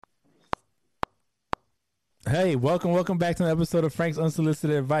Hey, welcome back to an episode of Frank's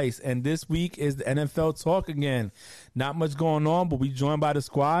Unsolicited Advice. And this week is the NFL talk again. Not much going on, but we joined by the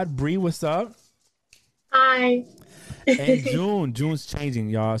squad. Bree, what's up? Hi. And June's changing,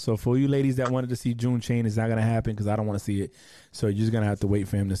 y'all. So for you ladies that wanted to see June change, it's not gonna happen because I don't want to see it. So you're just gonna have to wait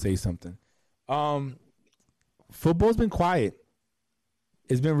for him to say something. Football's been quiet.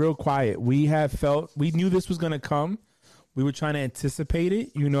 It's been real quiet. We knew this was gonna come. We were trying to anticipate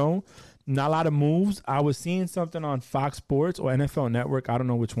it, Not a lot of moves. I was seeing something on Fox Sports or NFL Network. I don't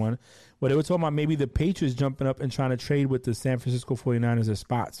know which one. But they were talking about maybe the Patriots jumping up and trying to trade with the San Francisco 49ers as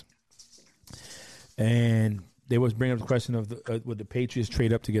spots. And they was bringing up the question of would the Patriots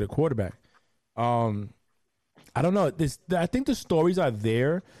trade up to get a quarterback. I don't know. I think the stories are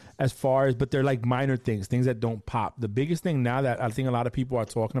there as far as, but they're like minor things that don't pop. The biggest thing now that I think a lot of people are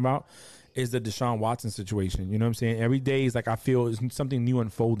talking about is the Deshaun Watson situation. You know what I'm saying? Every day is like I feel is something new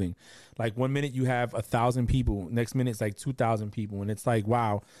unfolding. Like 1 minute you have 1,000 people, next minute it's like 2,000 people, and it's like,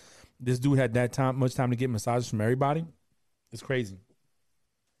 wow, this dude had much time to get massages from everybody. It's crazy.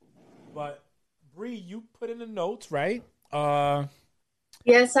 But Bree, you put in the notes, right?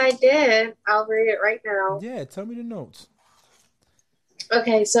 Yes, I did. I'll read it right now. Yeah, tell me the notes.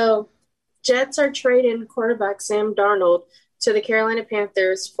 Okay, so Jets are trading quarterback Sam Darnold to the Carolina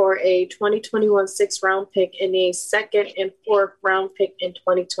Panthers for a 2021 sixth-round pick and a second and fourth-round pick in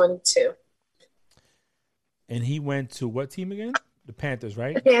 2022. And he went to what team again? The Panthers,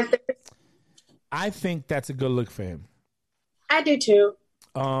 right? The Panthers. I think that's a good look for him. I do too.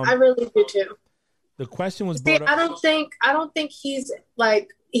 I really do too. The question was brought up. I don't think he's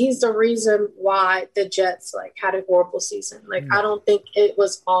the reason why the Jets had a horrible season. I don't think it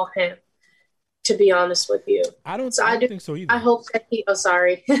was all him. To be honest with you, I don't think so either. I hope that he. Oh,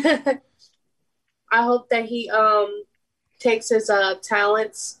 sorry. I hope that he takes his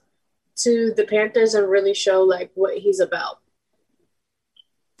talents to the Panthers and really show what he's about.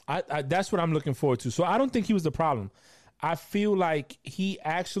 I that's what I'm looking forward to. So I don't think he was the problem. I feel like he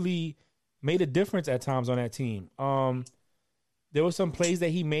actually made a difference at times on that team. There were some plays that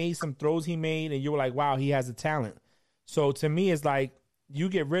he made, some throws he made, and you were like, wow, he has a talent. So to me, it's like, you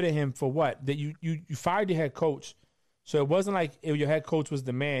get rid of him for what? That you fired your head coach. So it wasn't like if your head coach was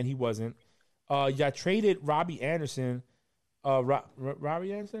the man. He wasn't. Y'all traded Robbie Anderson.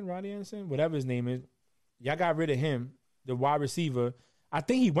 Robbie Anderson, whatever his name is. Y'all got rid of him, the wide receiver. I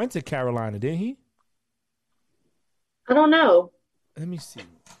think he went to Carolina, didn't he? I don't know. Let me see.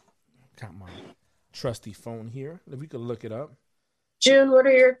 Got my trusty phone here. If we could look it up. June, what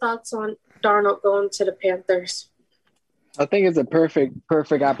are your thoughts on Darnold going to the Panthers? I think it's a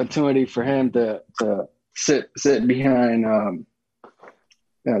perfect opportunity for him to sit behind.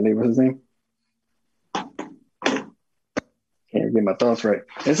 What's his name? Can't get my thoughts right.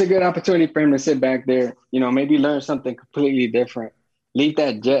 It's a good opportunity for him to sit back there. Maybe learn something completely different. Leave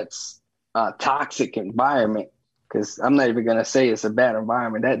that Jets toxic environment, because I'm not even gonna say it's a bad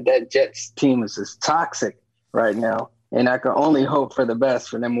environment. That Jets team is just toxic right now, and I can only hope for the best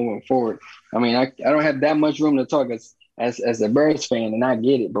for them moving forward. I mean, I don't have that much room to talk as a Birds fan, and I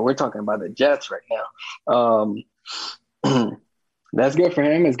get it, but we're talking about the Jets right now. That's good for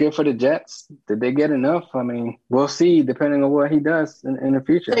him. It's good for the Jets. Did they get enough? I mean, we'll see depending on what he does in the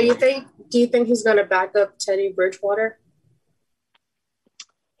future. So do you think he's going to back up Teddy Bridgewater?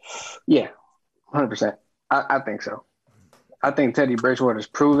 Yeah, 100%. I think so. I think Teddy Bridgewater's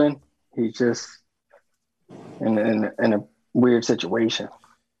proven. He's just in a weird situation.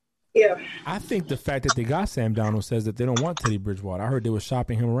 Yeah. I think the fact that they got Sam Darnold says that they don't want Teddy Bridgewater. I heard they were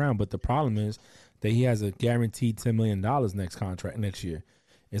shopping him around, but the problem is that he has a guaranteed $10 million next year.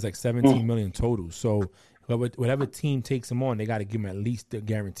 It's like $17 million total. So whatever team takes him on, they got to give him at least the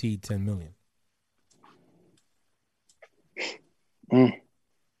guaranteed $10 million.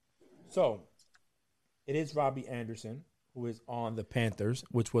 So it is Robbie Anderson, who is on the Panthers,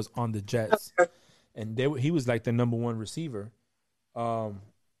 which was on the Jets, and he was like the number one receiver.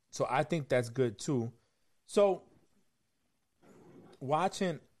 So I think that's good too. So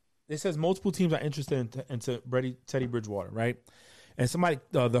watching, it says multiple teams are interested into Teddy Bridgewater, right? And somebody,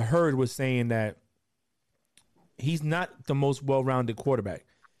 the Herd, was saying that he's not the most well-rounded quarterback,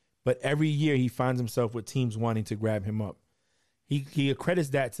 but every year he finds himself with teams wanting to grab him up. He accredits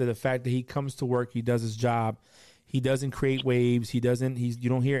that to the fact that he comes to work, he does his job, he doesn't create waves, you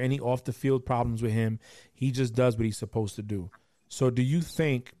don't hear any off the field problems with him. He just does what he's supposed to do. So do you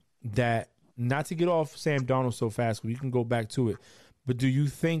think that, not to get off Sam Darnold so fast, we can go back to it, but do you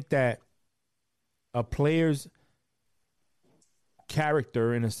think that a player's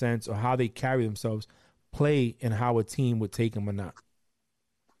character, in a sense, or how they carry themselves, play in how a team would take them or not?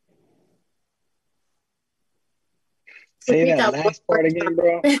 Say Repeat that that last part again,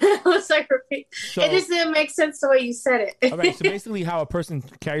 bro. I was like, repeat. So, It just didn't make sense the way you said it. all right. So basically, how a person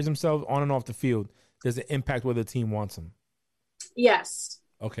carries himself on and off the field does it impact whether the team wants him? Yes.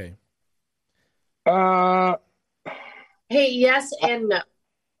 Okay. Uh, Hey, yes and no.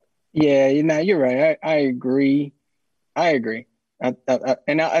 yeah, you're right. I agree. I agree. And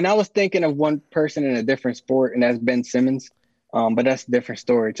I was thinking of one person in a different sport, and that's Ben Simmons. But that's a different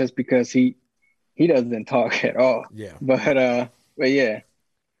story. Just because he doesn't talk at all. Yeah. But yeah.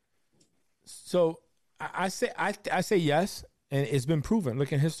 So I say yes, and it's been proven.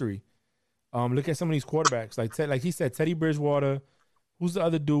 Look at history. Look at some of these quarterbacks. Like he said, Teddy Bridgewater. Who's the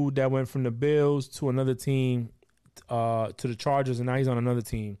other dude that went from the Bills to another team, to the Chargers, and now he's on another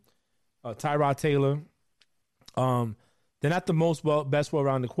team? Tyrod Taylor. They're not the best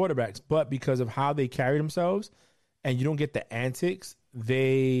well-rounded quarterbacks, but because of how they carry themselves, and you don't get the antics,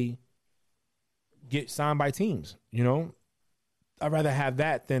 they get signed by teams. You know, I'd rather have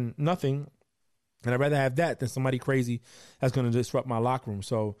that than nothing, and I'd rather have that than somebody crazy that's going to disrupt my locker room.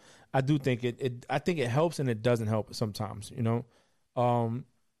 So I do think I think it helps and it doesn't help sometimes. You know,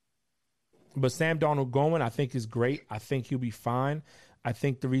 but Sam Darnold going, I think is great. I think he'll be fine. I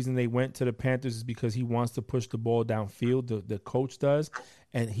think the reason they went to the Panthers is because he wants to push the ball downfield. The coach does,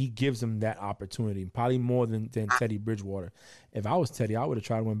 and he gives him that opportunity, probably more than Teddy Bridgewater. If I was Teddy, I would have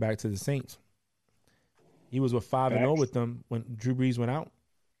tried to went back to the Saints. He was with 5-0 with them when Drew Brees went out.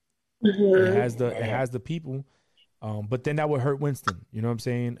 Mm-hmm. It has the people, but then that would hurt Winston. You know what I'm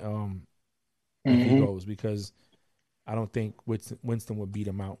saying? If he goes, because I don't think Winston would beat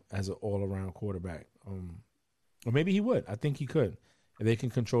him out as an all-around quarterback. Or maybe he would. I think he could. If they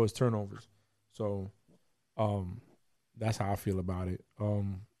can control his turnovers. So that's how I feel about it.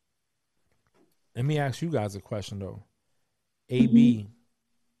 Let me ask you guys a question, though. AB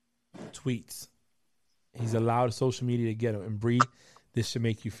tweets. He's allowed social media to get him. And Bree, this should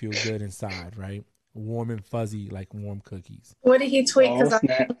make you feel good inside, right? Warm and fuzzy like warm cookies. What did he tweet? Because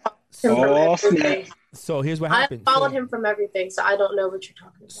snap. So here's what happened. I followed him from everything, so I don't know what you're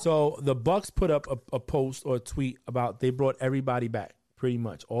talking about. So the Bucks put up a post or a tweet about they brought everybody back, pretty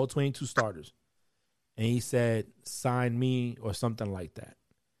much, all 22 starters. And he said, sign me or something like that.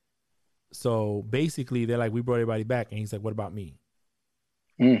 So basically, they're like, we brought everybody back. And he's like, what about me?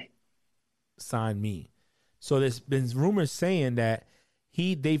 Sign me. So there's been rumors saying that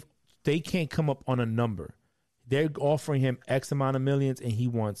they can't come up on a number. They're offering him X amount of millions, and he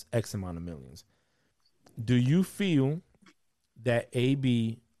wants X amount of millions. Do you feel that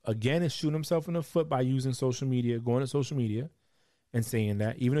AB, again, is shooting himself in the foot by using social media, going to social media and saying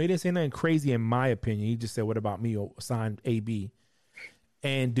that, even though he didn't say nothing crazy in my opinion, he just said, what about me, or signed AB.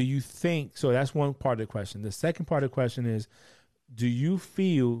 And do you think, so that's one part of the question. The second part of the question is, do you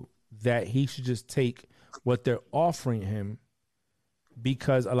feel that he should just take what they're offering him,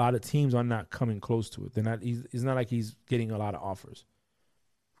 because a lot of teams are not coming close to it? They're not. It's not like he's getting a lot of offers.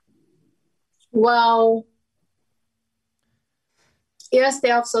 Well, yes,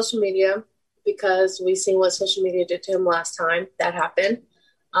 stay off social media, because we've seen what social media did to him last time that happened.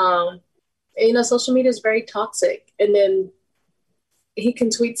 Social media is very toxic, and then he can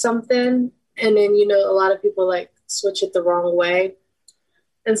tweet something, and then a lot of people like switch it the wrong way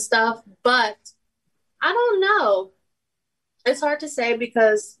and stuff. But I don't know. It's hard to say,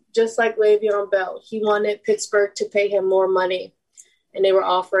 because just like Le'Veon Bell, he wanted Pittsburgh to pay him more money, and they were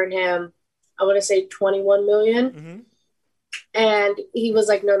offering him, I want to say, $21 million. Mm-hmm. And he was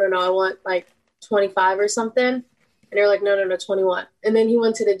like, no, I want like 25 or something. And they were like, no, 21. And then he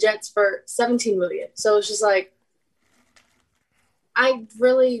went to the Jets for $17 million. So it's just like, I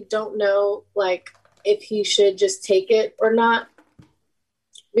really don't know, like, if he should just take it or not,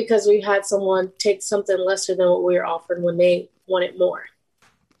 because we had someone take something lesser than what we were offered when they wanted more.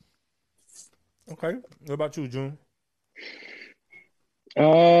 Okay. What about you, June?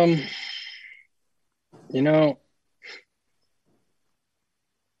 I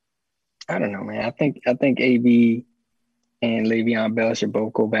don't know, man. I think AB and Le'Veon Bell should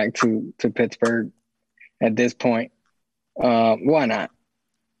both go back to Pittsburgh at this point. Why not?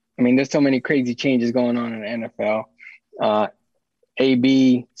 I mean, there's so many crazy changes going on in the NFL.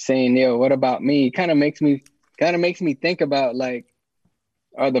 AB saying, "Yo, what about me?" kind of makes me think about, like,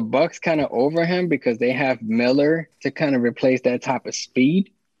 are the Bucks kind of over him because they have Miller to kind of replace that type of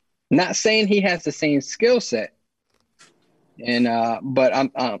speed? Not saying he has the same skill set, and but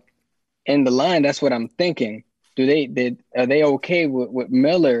I'm in the line. That's what I'm thinking. Are they okay with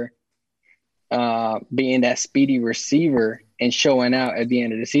Miller being that speedy receiver and showing out at the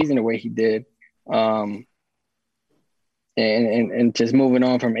end of the season the way he did? And just moving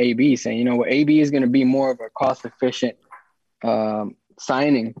on from AB, saying, AB is going to be more of a cost-efficient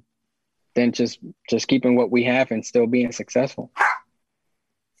signing than just keeping what we have and still being successful.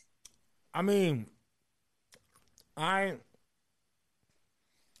 I mean,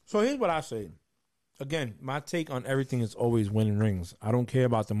 so here's what I say. Again, my take on everything is always winning rings. I don't care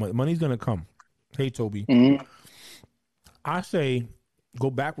about the money. Money's gonna come. Hey, Toby. Mm-hmm. I say go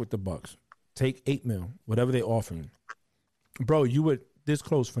back with the Bucks. Take $8 million, whatever they offer you. Bro, you were this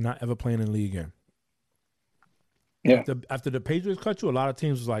close for not ever playing in the league again. Yeah. After the Patriots cut you, a lot of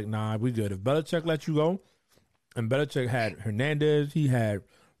teams was like, nah, we good. If Belichick let you go, and Belichick had Hernandez, he had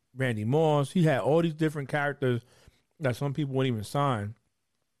Randy Moss, he had all these different characters that some people wouldn't even sign.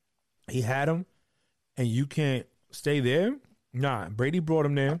 He had them, and you can't stay there. Nah, Brady brought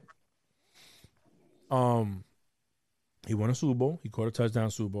him there. He won a Super Bowl. He caught a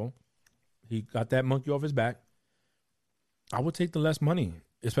touchdown Super Bowl. He got that monkey off his back. I would take the less money,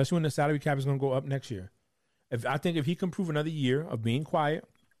 especially when the salary cap is going to go up next year. I think if he can prove another year of being quiet,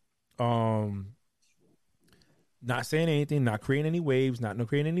 not saying anything, not creating any waves, not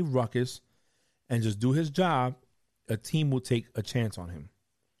creating any ruckus, and just do his job, a team will take a chance on him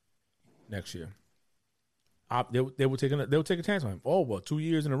next year. They'll take a chance on him. Oh, well, 2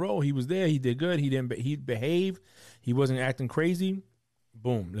 years in a row, he was there. He did good. He behaved. He wasn't acting crazy.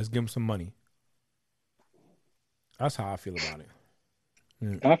 Boom, let's give him some money. That's how I feel about it.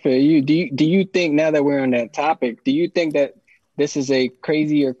 I feel you. Do you think, now that we're on that topic, do you think that this is a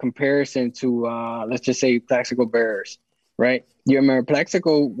crazier comparison to let's just say Plaxico Bears, right? You remember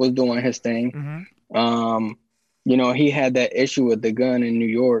Plaxico was doing his thing. Mm-hmm. He had that issue with the gun in New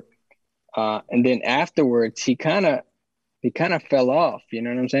York, and then afterwards he kind of fell off. You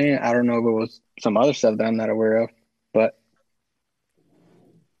know what I'm saying? I don't know if it was some other stuff that I'm not aware of, but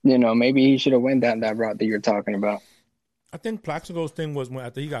maybe he should have went down that route that you're talking about. I think Plaxico's thing was when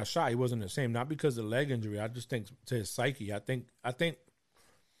after he got shot, he wasn't the same. Not because of the leg injury. I just think to his psyche. I think a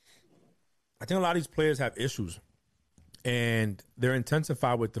lot of these players have issues, and they're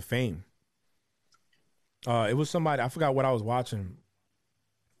intensified with the fame. It was somebody, I forgot what I was watching,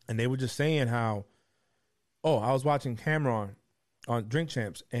 and they were just saying how, I was watching Cameron on Drink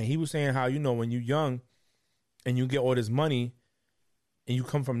Champs, and he was saying how, when you're young and you get all this money and you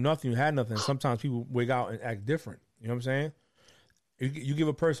come from nothing, you had nothing, sometimes people wig out and act different. You know what I'm saying? You give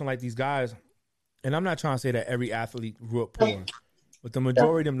a person like these guys, and I'm not trying to say that every athlete grew up poor, but the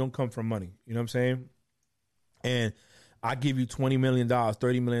majority of them don't come from money. You know what I'm saying? And I give you $20 million,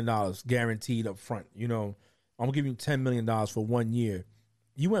 $30 million guaranteed up front. I'm going to give you $10 million for 1 year.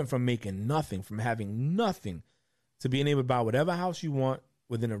 You went from making nothing, from having nothing, to being able to buy whatever house you want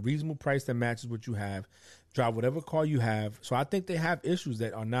within a reasonable price that matches what you have, drive whatever car you have. So I think they have issues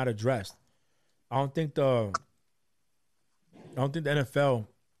that are not addressed. I don't think the NFL,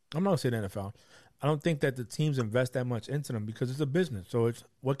 I'm not going to say the NFL, I don't think that the teams invest that much into them because it's a business. So it's,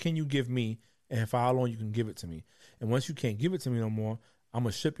 what can you give me, and for how long you can give it to me? And once you can't give it to me no more, I'm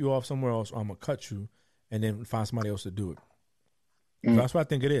going to ship you off somewhere else, or I'm going to cut you and then find somebody else to do it. So that's what I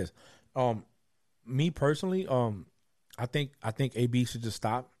think it is. Me personally, I think AB should just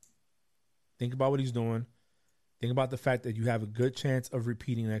stop. Think about what he's doing. Think about the fact that you have a good chance of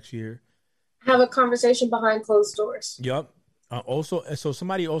repeating next year. Have a conversation behind closed doors. Yep. So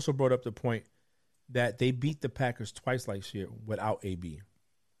somebody also brought up the point that they beat the Packers twice last year without AB.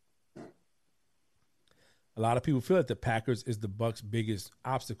 A lot of people feel that the Packers is the Bucs' biggest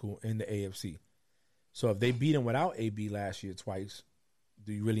obstacle in the AFC. So if they beat them without AB last year twice,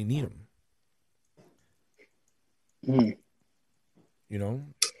 do you really need them?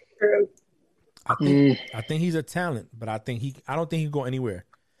 True. I think he's a talent, but I don't think he'll go anywhere.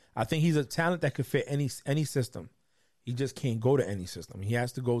 I think he's a talent that could fit any system. He just can't go to any system. He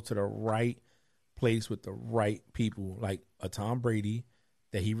has to go to the right place with the right people, like a Tom Brady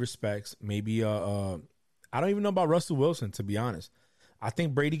that he respects. Maybe I don't even know about Russell Wilson, to be honest. I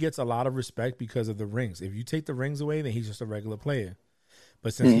think Brady gets a lot of respect because of the rings. If you take the rings away, then he's just a regular player.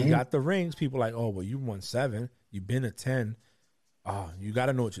 But since he got the rings, people are like, oh, well, you won 7. You've been to 10. You got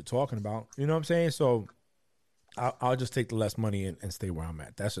to know what you're talking about. You know what I'm saying? So I'll just take the less money and stay where I'm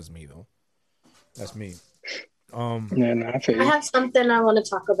at. That's just me, though. That's me. I have something I want to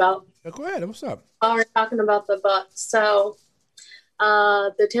talk about. Go ahead. What's up? While we're talking about the Bucs. So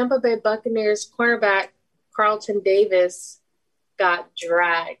the Tampa Bay Buccaneers cornerback Carlton Davis got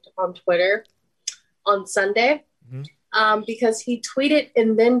dragged on Twitter on Sunday because he tweeted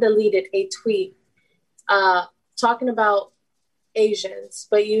and then deleted a tweet talking about Asians,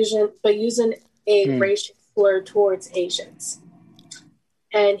 but using a racial slur towards Asians.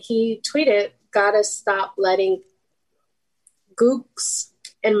 And he tweeted, "Gotta stop letting gooks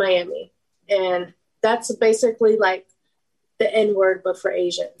in Miami." And that's basically like the N word, but for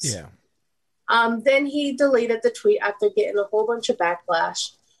Asians. Yeah. Then he deleted the tweet after getting a whole bunch of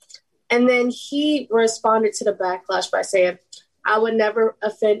backlash. And then he responded to the backlash by saying, I would never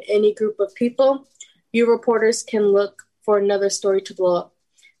offend any group of people. You reporters can look for another story to blow up.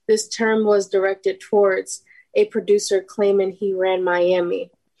 This term was directed towards a producer claiming he ran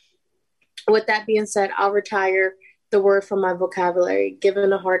Miami. With that being said, I'll retire the word from my vocabulary, given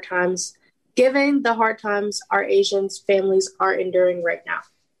the hard times our Asians families are enduring right now.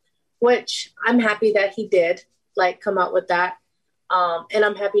 Which I'm happy that he did, like, come out with that. And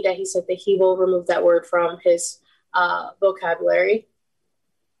I'm happy that he said that he will remove that word from his vocabulary.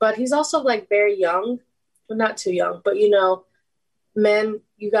 But he's also, like, very young. Well, not too young, but, you know, men,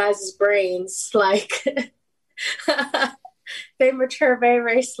 you guys' brains, like, they mature very,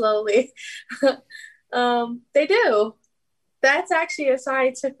 very slowly. They do. That's actually a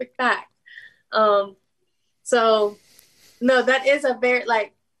scientific fact. So, no, that is a very,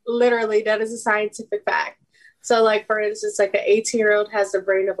 like, literally, that is a scientific fact. So, like, for instance, like, an 18-year-old has the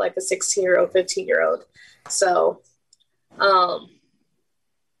brain of, like, a 16-year-old, 15-year-old. So, why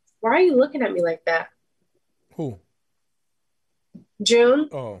are you looking at me like that? Who? June?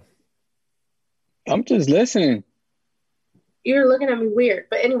 Oh. I'm just listening. You're looking at me weird.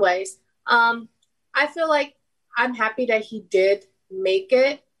 But anyways, I feel like I'm happy that he did make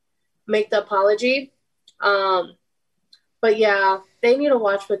the apology. But yeah, they need to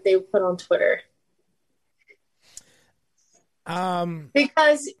watch what they put on Twitter.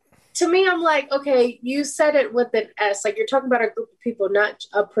 Because to me, I'm like, okay, you said it with an S. Like, you're talking about a group of people, not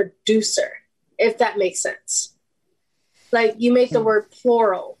a producer, if that makes sense. Like, you make the word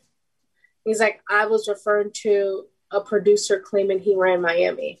plural. He's like, I was referring to a producer claiming he ran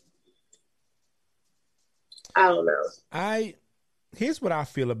Miami. I don't know. Here's what I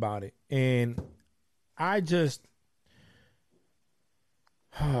feel about it. And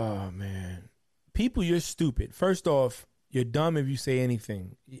oh, man. People, you're stupid. First off, you're dumb if you say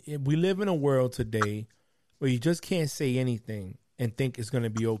anything. We live in a world today where you just can't say anything and think it's going to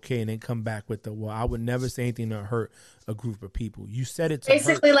be okay and then come back with I would never say anything to hurt a group of people. You said it to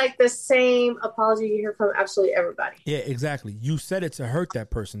basically like the same apology you hear from absolutely everybody. Yeah, exactly. You said it to hurt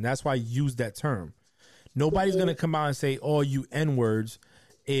that person. That's why you use that term. Nobody's going to come out and say all you N-words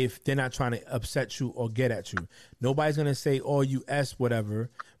if they're not trying to upset you or get at you. Nobody's going to say all you S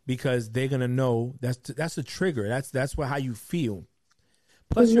whatever because they're going to know that's a trigger. That's how you feel.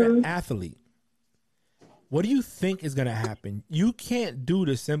 Plus, you're an athlete. What do you think is going to happen? You can't do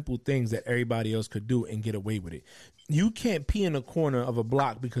the simple things that everybody else could do and get away with it. You can't pee in a corner of a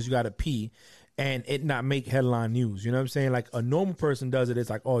block because you got to pee and it not make headline news. You know what I'm saying? Like, a normal person does it, it's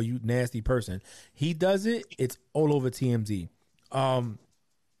like, oh, you nasty person. He does it, it's all over TMZ. I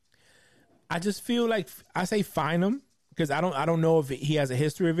just feel like I say fine him because I don't know if he has a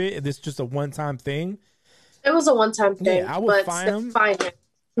history of it. If it's just a one-time thing. It was a one-time thing. Yeah, I would fine him.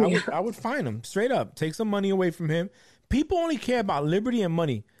 I would fine him straight up. Take some money away from him. People only care about liberty and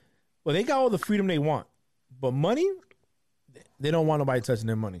money. Well, they got all the freedom they want, but money, they don't want nobody touching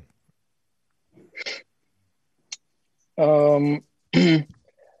their money. I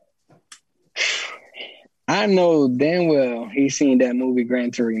know damn well he's seen that movie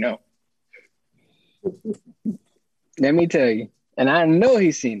Gran Torino. Let me tell you, and I know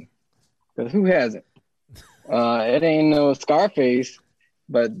he's seen it because who hasn't? It ain't no Scarface.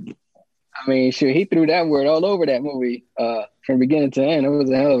 But, I mean, sure, he threw that word all over that movie from beginning to end. It was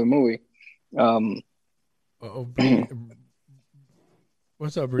a hell of a movie.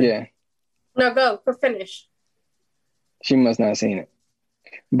 What's up, Bree? Yeah. No, go. For finish. She must not have seen it.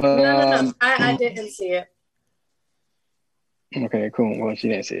 But, No. I didn't see it. Okay, cool. Well, she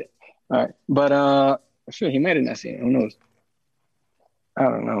didn't see it. All right. But, sure, he might have not seen it. Who knows? I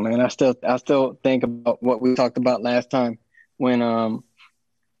don't know, man. I still think about what we talked about last time when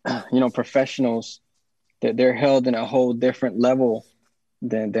professionals, that they're held in a whole different level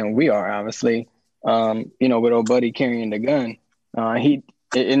than we are, obviously. With old buddy carrying the gun, and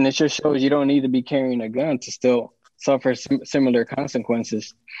it just shows you don't need to be carrying a gun to still suffer similar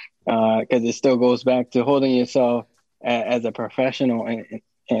consequences, because it still goes back to holding yourself as a professional and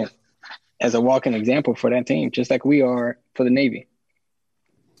as a walking example for that team, just like we are for the Navy.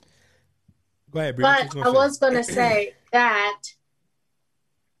 Go ahead, Bree. But I was going to say that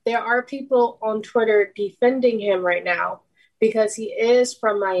there are people on Twitter defending him right now because he is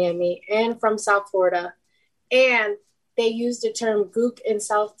from Miami and from South Florida. And they use the term gook in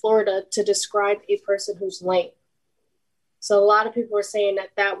South Florida to describe a person who's lame. So a lot of people are saying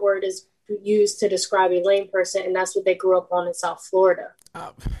that word is used to describe a lame person, and that's what they grew up on in South Florida.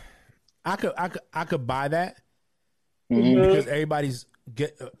 I could buy that. because everybody's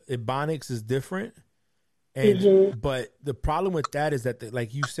Ebonics is different. And but the problem with that is that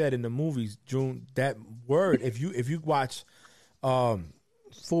like you said in the movies, June, that word, if you watch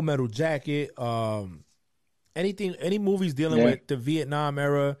Full Metal Jacket, any movies dealing with the Vietnam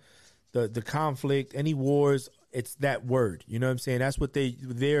era, the conflict, any wars, it's that word. You know what I'm saying? That's what they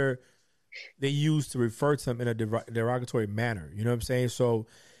use to refer to him in a derogatory manner. You know what I'm saying? So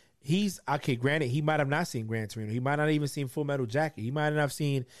he's okay. Granted, he might have not seen Gran Torino. He might not even seen Full Metal Jacket. He might not have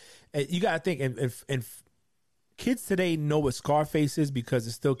seen. You got to think, and kids today know what Scarface is because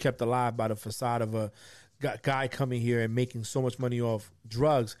it's still kept alive by the facade of a guy coming here and making so much money off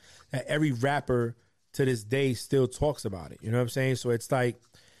drugs that every rapper to this day still talks about it. You know what I'm saying? So it's like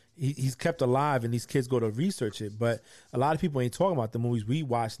he's kept alive and these kids go to research it. But a lot of people ain't talking about the movies we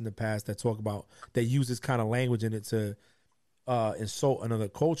watched in the past that talk about, that use this kind of language in it to insult another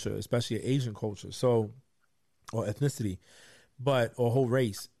culture, especially Asian culture, so, or ethnicity, or whole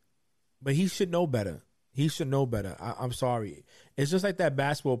race. But he should know better. He should know better. I'm sorry. It's just like that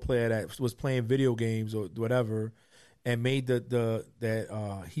basketball player that was playing video games or whatever, and made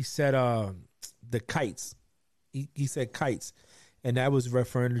he said the kites. He said kites, and that was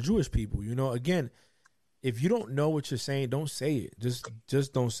referring to Jewish people. You know, again, if you don't know what you're saying, don't say it.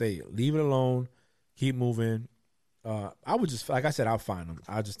 Just don't say it. Leave it alone. Keep moving. I would just, like I said, I'll find him.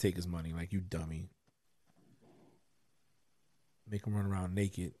 I'll just take his money. Like, you dummy. Make him run around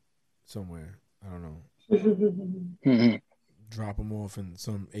naked somewhere. I don't know. Drop him off in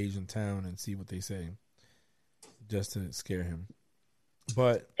some Asian town and see what they say, just to scare him.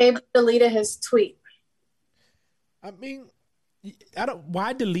 But Abe deleted his tweet. I mean,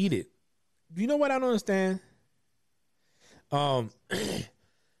 why delete it? You know what I don't understand?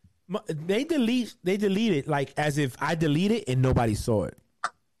 They delete it like as if I delete it and nobody saw it.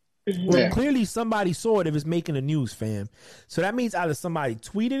 Well, clearly somebody saw it if it's making the news, fam. So that means either somebody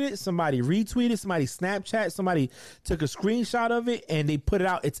tweeted it, somebody retweeted, somebody Snapchat, somebody took a screenshot of it and they put it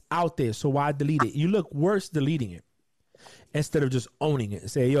out. It's out there. So why delete it? You look worse deleting it instead of just owning it and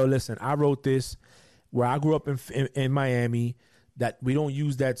say, yo, listen, I wrote this where I grew up in Miami, that we don't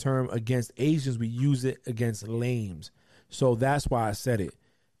use that term against Asians. We use it against lames. So that's why I said it.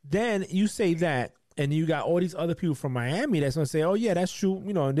 Then you say that, and you got all these other people from Miami that's going to say, oh, yeah, that's true.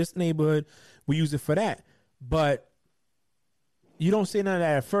 You know, in this neighborhood, we use it for that. But you don't say none of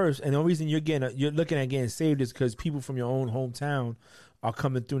that at first. And the only reason you're looking at getting saved is because people from your own hometown are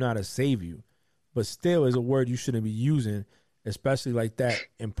coming through now to save you. But still is a word you shouldn't be using, especially like that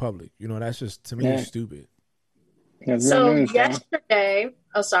in public. You know, that's just, to me, stupid. So yesterday,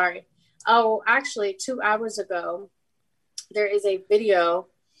 actually 2 hours ago, there is a video.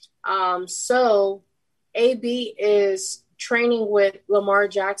 So AB is training with Lamar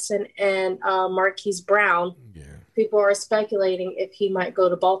Jackson and Marquise Brown. Yeah. People are speculating if he might go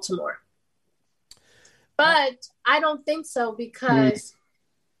to Baltimore. But I don't think so because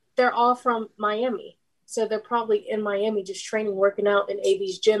they're all from Miami. So they're probably in Miami just training, working out in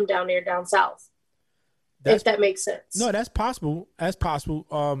AB's gym down south. If that makes sense. No, that's possible. That's possible.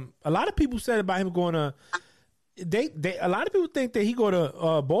 A lot of people said about him going to a lot of people think that he go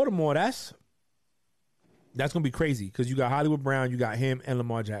to Baltimore. That's gonna be crazy because you got Hollywood Brown, you got him and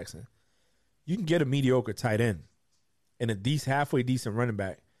Lamar Jackson. You can get a mediocre tight end and a halfway decent running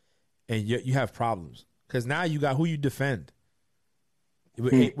back, and you have problems because now you got who you defend.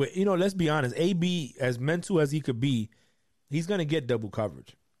 You know, let's be honest. AB, as mental as he could be, he's gonna get double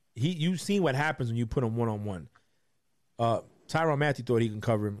coverage. You've seen what happens when you put him 1-on-1. Tyrann Mathieu thought he can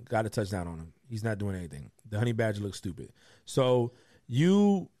cover him, got a touchdown on him. He's not doing anything. The Honey Badger looks stupid. So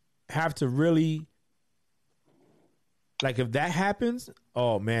you have to really, like, if that happens,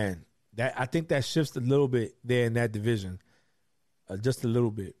 oh man, I think that shifts a little bit there in that division, just a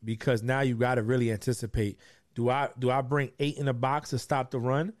little bit, because now you got to really anticipate. Do I bring 8 in the box to stop the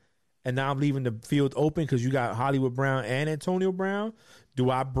run, and now I'm leaving the field open because you got Hollywood Brown and Antonio Brown? Do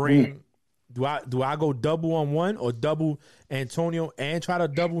I bring? Do I go double on one or double Antonio and try to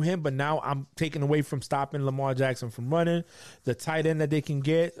double him? But now I'm taking away from stopping Lamar Jackson from running. The tight end that they can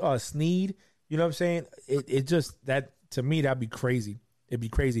get, Snead. You know what I'm saying? It just, that to me, that'd be crazy. It'd be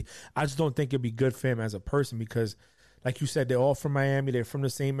crazy. I just don't think it'd be good for him as a person because, like you said, they're all from Miami. They're from the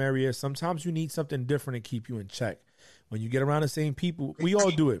same area. Sometimes you need something different to keep you in check. When you get around the same people, we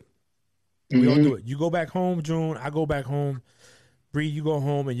all do it. We all do it. You go back home, June. I go back home. Bree, you go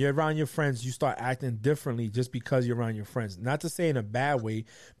home and you're around your friends, you start acting differently just because you're around your friends. Not to say in a bad way,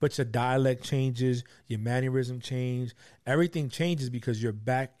 but your dialect changes, your mannerism change. Everything changes because you're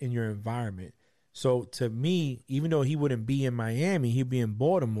back in your environment. So to me, even though he wouldn't be in Miami, he'd be in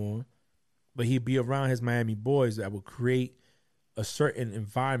Baltimore. but he'd be around his Miami boys that would create a certain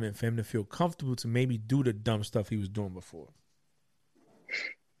environment for him to feel comfortable to maybe do the dumb stuff he was doing before.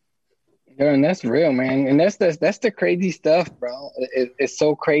 Yeah, and that's real, man. And that's the crazy stuff, bro. It's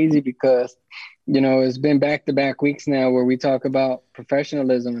so crazy because, it's been back-to-back weeks now where we talk about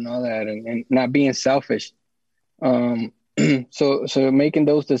professionalism and all that and not being selfish. So making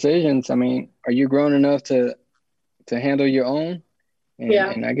those decisions, I mean, are you grown enough to handle your own?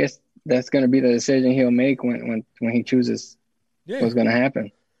 And I guess that's going to be the decision he'll make when he chooses what's going to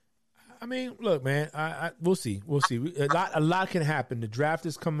happen. I mean, look, man. We'll see. A lot can happen. The draft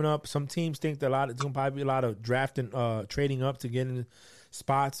is coming up. Some teams think that there's going to probably be a lot of drafting, trading up to get in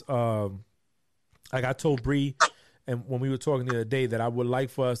spots. Like I told Bree, and when we were talking the other day, that I would like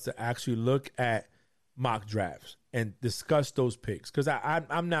for us to actually look at mock drafts and discuss those picks, because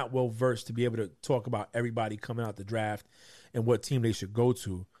I'm not well versed to be able to talk about everybody coming out the draft and what team they should go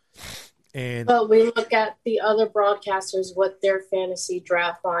to. But we look at the other broadcasters, what their fantasy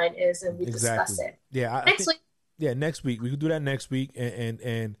draft line is, and we discuss it. Yeah, next week. Yeah, next week we could do that next week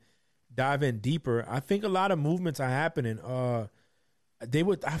and dive in deeper. I think a lot of movements are happening. I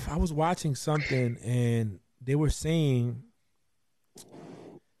was watching something and they were saying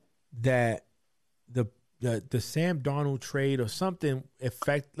that the Sam Darnold trade or something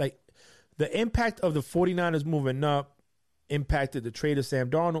the impact of the 49ers moving up impacted the trade of Sam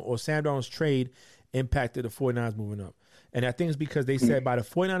Darnold, or Sam Darnold's trade impacted the 49ers moving up. And I think it's because they said by the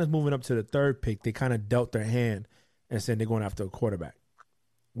 49ers moving up to the third pick, they kind of dealt their hand and said they're going after a quarterback,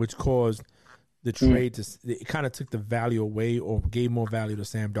 which caused the trade it kind of took the value away or gave more value to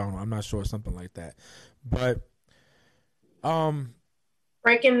Sam Darnold. I'm not sure, something like that. But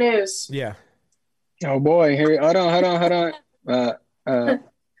breaking news. Yeah. Oh boy, here. Hold on.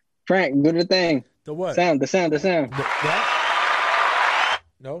 Frank, do the thing. The what? The sound. That?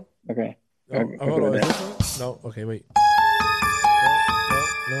 No. Okay. Hold on. Is this one? No. Okay, wait.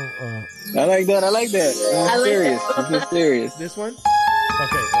 No. I like that. I'm serious. I'm just serious. This one?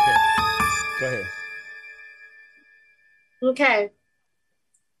 Okay. Go ahead. Okay.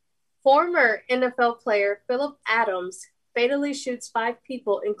 Former NFL player Philip Adams fatally shoots 5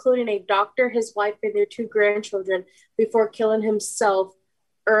 people, including a doctor, his wife, and their 2 grandchildren, before killing himself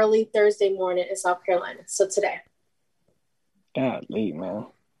early Thursday morning in South Carolina. So today. Golly, man.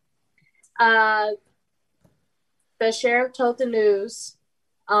 The sheriff told the news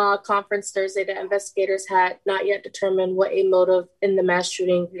conference Thursday that investigators had not yet determined what a motive in the mass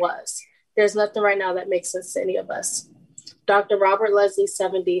shooting was. There's nothing right now that makes sense to any of us. Dr. Robert Leslie,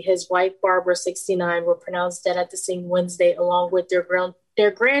 70, his wife Barbara, 69, were pronounced dead at the scene Wednesday, along with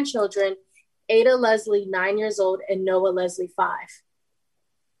their grandchildren, Ada Leslie, 9 years old, and Noah Leslie, 5.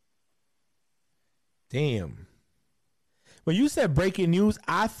 Damn. When you said breaking news,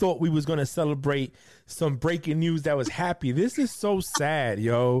 I thought we was going to celebrate some breaking news that was happy. This is so sad,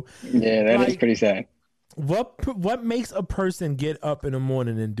 yo. Yeah, that is pretty sad. What makes a person get up in the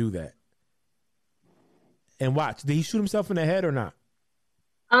morning and do that? And watch, did he shoot himself in the head or not?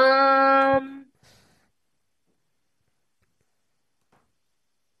 I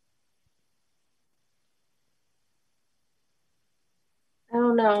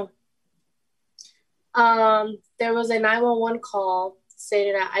don't know. There was a 911 call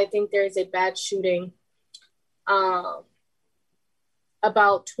stating that I think there is a bad shooting.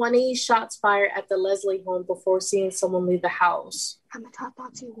 About 20 shots fired at the Leslie home before seeing someone leave the house. How much hot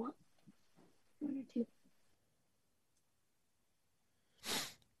dogs you want? 1 or 2.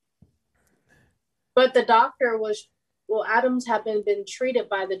 But the doctor Adams had been treated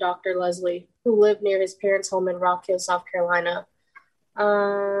by the Dr. Leslie, who lived near his parents' home in Rock Hill, South Carolina.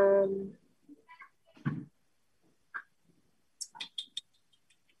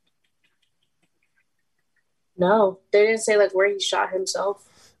 No, they didn't say where he shot himself.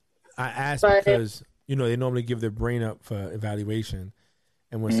 I asked because they normally give their brain up for evaluation,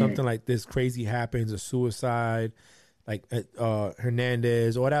 and when something like this crazy happens, a suicide, like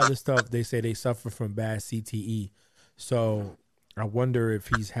Hernandez, all that other stuff, they say they suffer from bad CTE. So I wonder if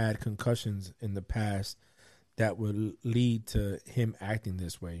he's had concussions in the past that would lead to him acting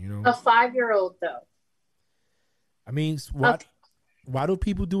this way. A 5-year-old though. I mean, why do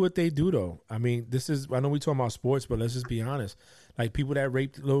people do what they do though? I mean, I know we talking about sports, but let's just be honest. Like people that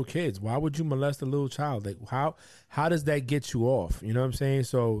rape little kids, why would you molest a little child? Like how does that get you off? You know what I'm saying?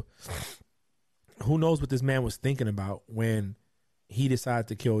 So who knows what this man was thinking about when he decided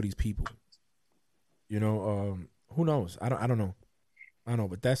to kill these people? Who knows? I don't know.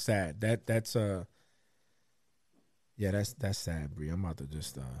 But that's sad. That's sad, Bree. I'm about to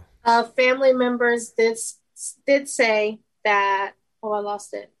just family members did say that. Oh, I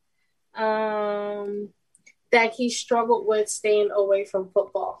lost it. that he struggled with staying away from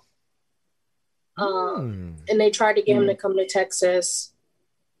football. And they tried to get him to come to Texas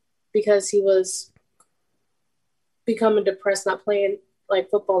because he was becoming depressed, not playing like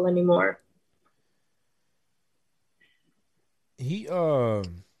football anymore.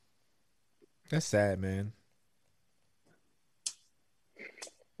 That's sad, man.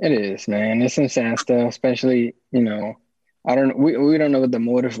 It is, man. It's some sad stuff, especially, we don't know what the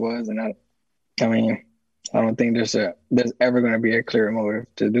motive was, and I mean, I don't think there's ever going to be a clear motive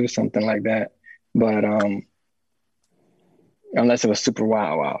to do something like that. But unless it was super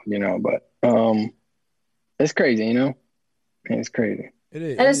wild, but it's crazy, It's crazy. It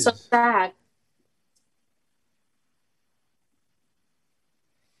is. And it's so sad.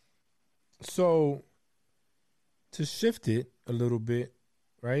 So to shift it a little bit,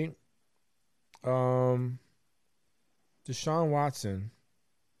 right? Deshaun Watson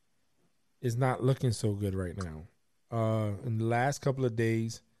is not looking so good right now. In the last couple of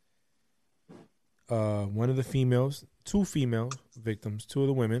days, one of the two female victims, two of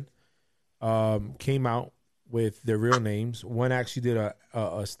the women, came out with their real names. One actually did a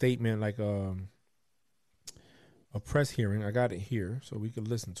statement, like a press hearing. I got it here, so we could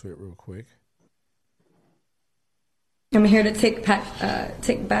listen to it real quick. I'm here to take back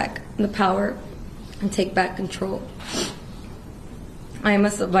the power and take back control. I am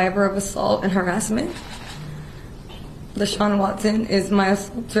a survivor of assault and harassment. Deshaun Watson is my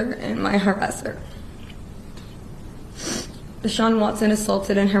assaulter and my harasser. Deshaun Watson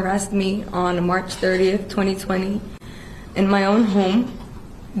assaulted and harassed me on March 30th, 2020, in my own home,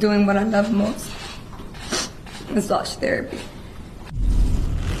 doing what I love most, massage therapy.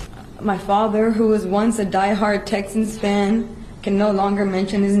 My father, who was once a diehard Texans fan, can no longer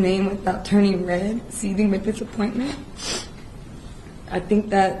mention his name without turning red, seething with disappointment. I think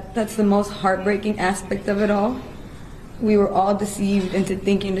that's the most heartbreaking aspect of it all. We were all deceived into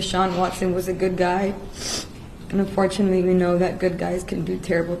thinking Deshaun Watson was a good guy. And unfortunately, we know that good guys can do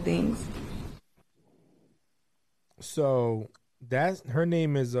terrible things. So her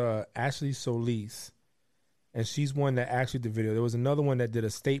name is Ashley Solis, and she's one that actually did the video. There was another one that did a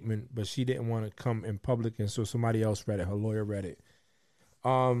statement, but she didn't want to come in public, and so somebody else read it. Her lawyer read it.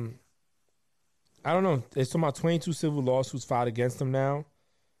 I don't know. There's talking about 22 civil lawsuits filed against him now.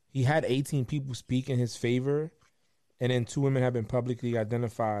 He had 18 people speak in his favor, and then 2 women have been publicly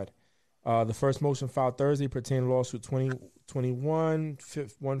identified. The first motion filed Thursday pertained to lawsuit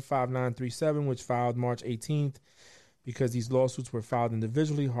 2021-15937, which filed March 18th. Because these lawsuits were filed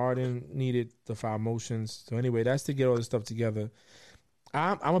individually, Hardin needed to file motions. So anyway, that's to get all this stuff together.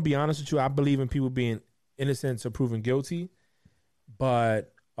 I'm going to be honest with you. I believe in people being innocent until proven guilty.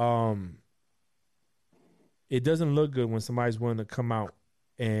 But it doesn't look good when somebody's willing to come out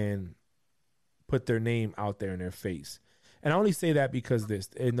and put their name out there in their face. And I only say that because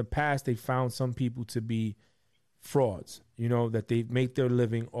in the past, they found some people to be frauds, that they make their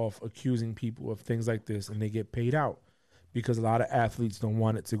living off accusing people of things like this, and they get paid out because a lot of athletes don't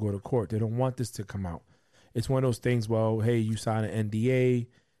want it to go to court. They don't want this to come out. It's one of those things, well, hey, you sign an NDA,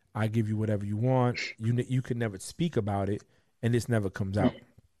 I give you whatever you want. You can never speak about it, and this never comes out.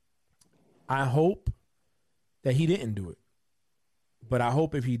 I hope that he didn't do it. But I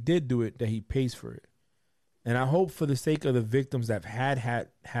hope if he did do it, that he pays for it. And I hope for the sake of the victims that have had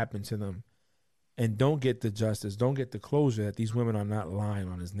happened to them and don't get the justice, don't get the closure, that these women are not lying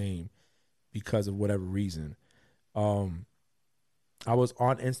on his name because of whatever reason. I was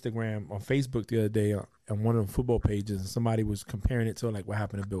on Facebook the other day on one of the football pages, and somebody was comparing it to like what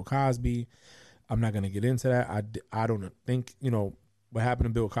happened to Bill Cosby. I'm not going to get into that. I don't think, what happened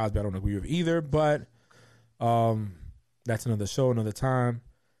to Bill Cosby, I don't agree with either, but that's another show, another time.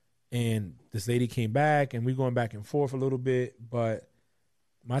 And this lady came back, and we're going back and forth a little bit. But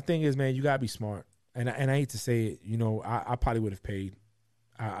my thing is, man, you got to be smart. And I hate to say it, I probably would have paid.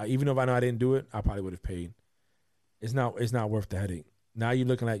 Even though I know I didn't do it, I probably would have paid. It's not worth the headache. Now you're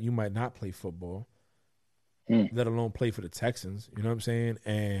looking like you might not play football, let alone play for the Texans. You know what I'm saying?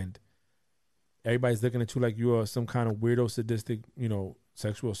 And everybody's looking at you like you are some kind of weirdo, sadistic,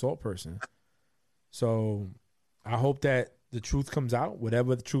 sexual assault person. So I hope that the truth comes out,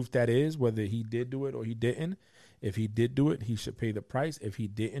 whatever the truth that is, whether he did do it or he didn't. If he did do it, he should pay the price. If he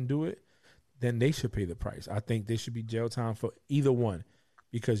didn't do it, then they should pay the price. I think there should be jail time for either one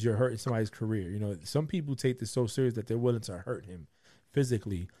because you're hurting somebody's career. Some people take this so serious that they're willing to hurt him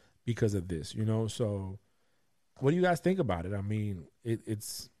physically because of this, So what do you guys think about it? I mean,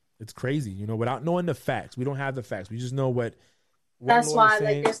 it's crazy, without knowing the facts. We don't have the facts. We just know what that's why,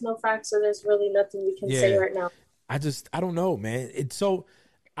 there's no facts, so there's really nothing we can say right now. I don't know, man. It's so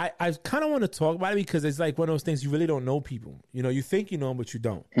I kind of want to talk about it because it's like one of those things you really don't know people. You know, you think you know them, but you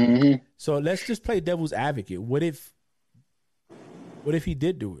don't. Mm-hmm. So let's just play devil's advocate. What if he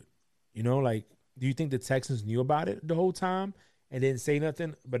did do it? You know, like, do you think the Texans knew about it the whole time and didn't say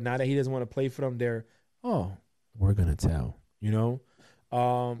nothing? But now that he doesn't want to play for them, we're gonna tell. You know,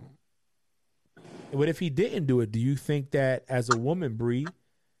 what if he didn't do it? Do you think that as a woman, Bree,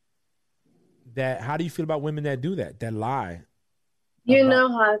 how do you feel about women that do that lie? You know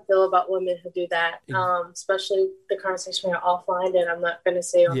how I feel about women who do that, especially the conversation we had offline that I'm not going to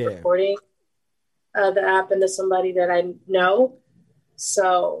say on recording that happened to somebody that I know.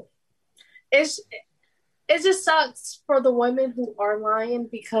 So it just sucks for the women who are lying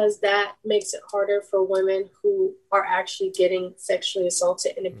because that makes it harder for women who are actually getting sexually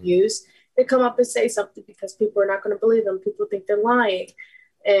assaulted and abused to come up and say something because people are not going to believe them. People think they're lying.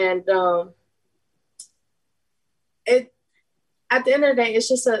 And at the end of the day, it's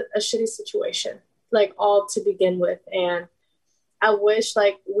just a shitty situation, like all to begin with. And I wish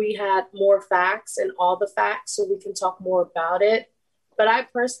like we had more facts and all the facts so we can talk more about it. But I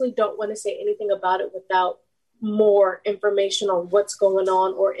personally don't want to say anything about it without more information on what's going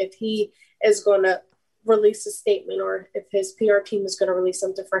on or if he is going to release a statement or if his PR team is going to release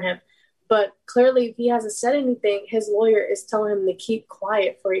something for him. But clearly, if he hasn't said anything, his lawyer is telling him to keep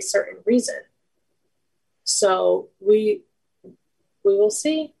quiet for a certain reason. So we will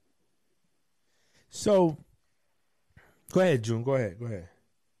see. So, go ahead, June. Go ahead.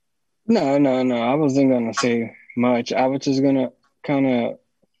 No. I wasn't gonna say much. I was just gonna I'm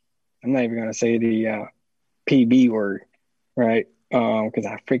not even gonna say the PB word, right? Because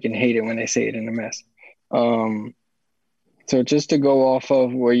I freaking hate it when they say it in a mess. So just to go off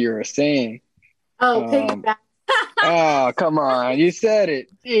of what you were saying. Piggyback. Oh, come on. You said it.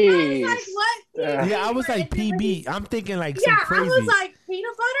 Jeez. I was like, what? Yeah, I was like PB. I'm thinking like some crazy. I was like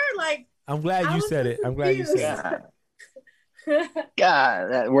peanut butter. Like I'm glad you said it. I'm glad you said it.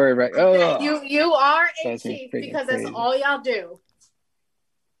 God, that word right. Oh, you are a that's chief freaking because crazy. that's all y'all do.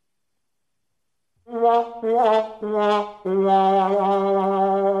 That's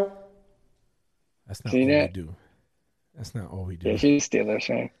not See all that? we do. That's not all we do. Yeah, she's Steelers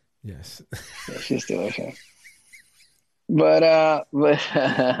fan. Yes. Yeah, she's Steelers fan.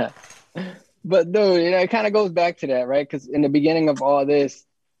 But dude, you know, it kind of goes back to that, right? Because in the beginning of all this,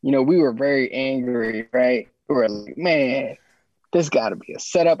 you know, we were very angry, right? We were like, man, this got to be a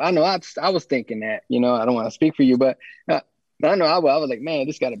setup. I know I was thinking that, you know, I don't want to speak for you, but I know I was like, man,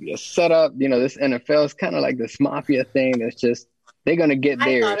 this got to be a setup. You know, this NFL is kind of like this mafia thing that's just, they're going to get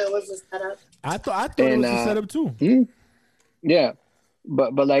theirs. I thought it was a setup. I thought it was a setup too. Yeah.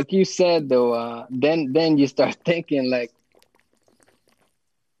 But like you said, though, then you start thinking like,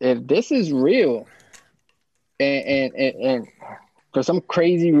 if this is real and for some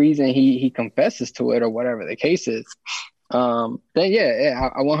crazy reason he confesses to it or whatever the case is, then I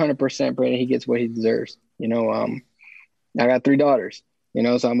 100% pray that he gets what he deserves. You know, I got 3 daughters, you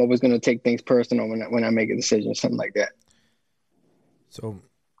know, so I'm always going to take things personal when I make a decision, something like that. So,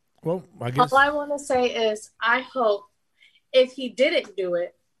 well, I guess all I want to say is I hope if he didn't do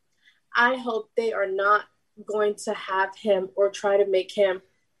it, I hope they are not going to have him or try to make him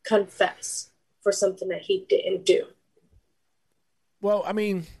confess for something that he didn't do. Well, I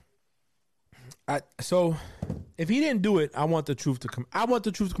mean, so if he didn't do it, I want the truth to come. I want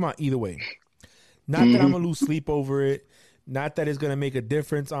the truth to come out either way. Not that I'm gonna lose sleep over it. Not that it's gonna make a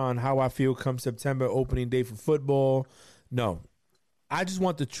difference on how I feel come September opening day for football. No, I just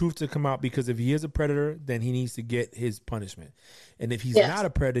want the truth to come out because if he is a predator, then he needs to get his punishment. And if he's not a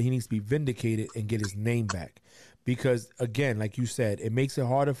predator, he needs to be vindicated and get his name back. Because, again, like you said, it makes it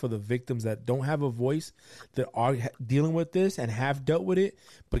harder for the victims that don't have a voice, that are dealing with this and have dealt with it,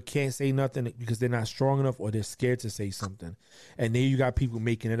 but can't say nothing because they're not strong enough or they're scared to say something. And then you got people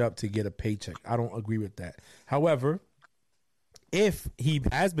making it up to get a paycheck. I don't agree with that. However, if he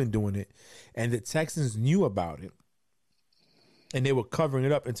has been doing it and the Texans knew about it and they were covering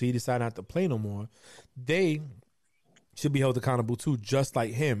it up until he decided not to play no more, they should be held accountable too, just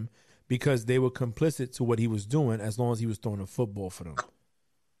like him, because they were complicit to what he was doing as long as he was throwing a football for them.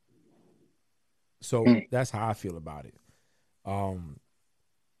 So that's how I feel about it. On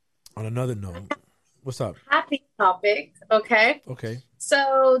another note, what's up? Happy topic, okay? Okay.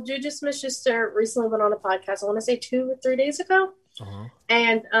 So Juju Smith-Schuster recently went on a podcast, I want to say 2 or 3 days ago. Uh-huh.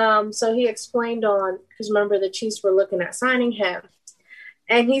 And so he explained on, because remember the Chiefs were looking at signing him.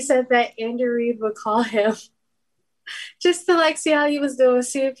 And he said that Andy Reid would call him just to like see how he was doing,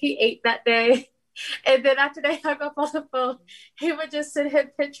 see if he ate that day. And then after they hung up on the phone, he would just send him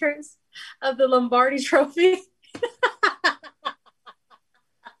pictures of the Lombardi trophy.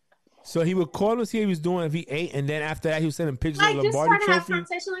 So he would call him, see what he was doing if he ate, and then after that he was sending pictures Like, of the just Lombardi try to have trophy.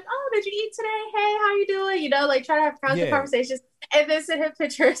 conversation like, oh, did you eat today? Hey, how you doing? You know, like try to have constant Yeah. conversations, and then send him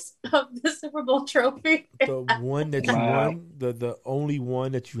pictures of the Super Bowl trophy. The one that you Wow. won, the only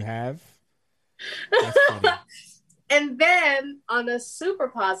one that you have. That's funny. And then on a super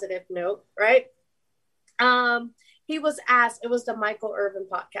positive note, right? He was asked, it was the Michael Irvin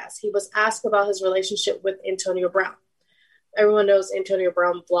podcast. He was asked about his relationship with Antonio Brown. Everyone knows Antonio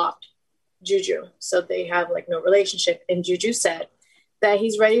Brown blocked Juju, so they have like no relationship. And Juju said that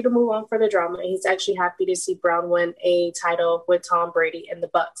he's ready to move on for the drama, and he's actually happy to see Brown win a title with Tom Brady and the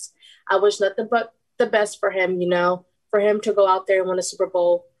Bucks. I wish nothing but the best for him, you know, for him to go out there and win a Super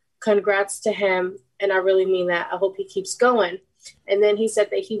Bowl. Congrats to him, and I really mean that. I hope he keeps going. And then he said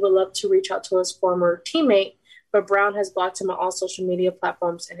that he would love to reach out to his former teammate, but Brown has blocked him on all social media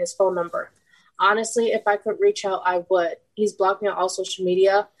platforms and his phone number. Honestly, if I could reach out, I would. He's blocked me on all social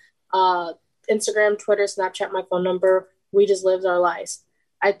media, Instagram, Twitter, Snapchat, my phone number. We just lived our lives.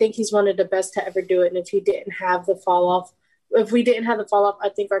 I think he's one of the best to ever do it. And if he didn't have the fall off, I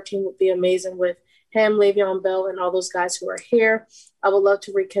think our team would be amazing with him, Le'Veon Bell, and all those guys who are here. I would love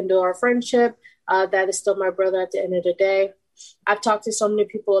to rekindle our friendship. That is still my brother at the end of the day. I've talked to so many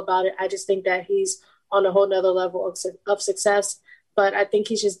people about it. I just think that he's on a whole nother level of success. But I think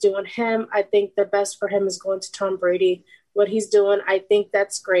he's just doing him. I think the best for him is going to Tom Brady. What he's doing, I think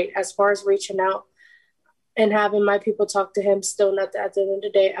that's great. As far as reaching out and having my people talk to him, still not at the end of the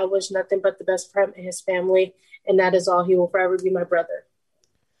day, I wish nothing but the best for him and his family. And that is all. He will forever be my brother.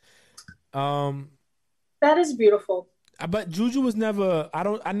 That is beautiful. But Juju was never.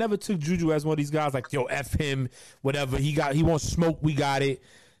 I never took Juju as one of these guys like, yo, F him, whatever. He won't smoke. We got it.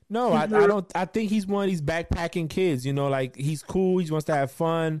 No, I don't. I think he's one of these backpacking kids. You know, like he's cool. He wants to have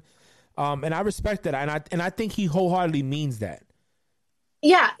fun, and I respect that. And I think he wholeheartedly means that.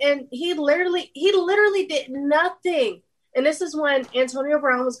 Yeah, and he literally did nothing. And this is when Antonio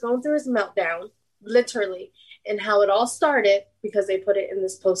Brown was going through his meltdown, literally, and how it all started, because they put it in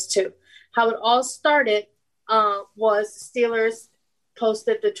this post too. How it all started was Steelers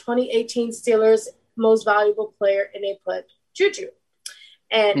posted the 2018 Steelers most valuable player, and they put Juju.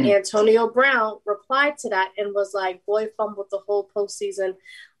 And Antonio Brown replied to that and was like, boy fumbled the whole postseason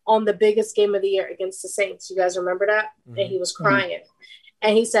on the biggest game of the year against the Saints. You guys remember that? Mm-hmm. And he was crying.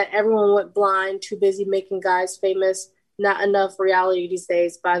 And he said everyone went blind, too busy making guys famous, not enough reality these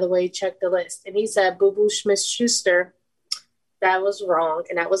days. By the way, check the list. And he said Boo Boo Smith-Schuster, that was wrong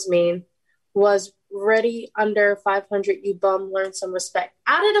and that was mean, was ready under 500, you bum, learn some respect.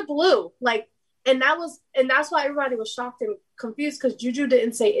 Out of the blue. Like, and that's why everybody was shocked and confused, because Juju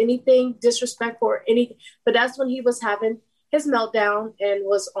didn't say anything disrespectful or anything. But that's when he was having his meltdown and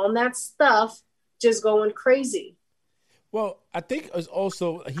was on that stuff, just going crazy. Well, I think it was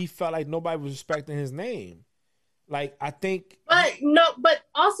also he felt like nobody was respecting his name. Like, I think. But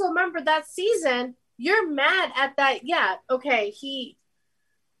also remember that season, you're mad at that. Yeah, okay,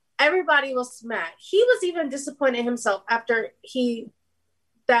 everybody was mad. He was even disappointed himself after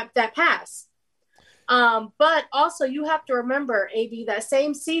that pass. But also you have to remember, AB, that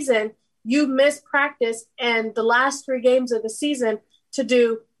same season you missed practice and the last 3 games of the season to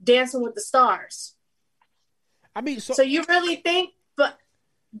do Dancing with the Stars. I mean, so you really think, but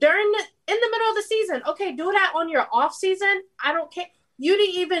in the middle of the season, okay, do that on your off season. I don't care. You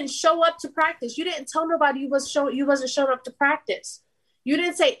didn't even show up to practice. You didn't tell nobody you wasn't showing up to practice. You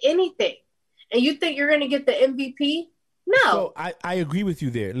didn't say anything. And you think you're going to get the MVP? No. So I agree with you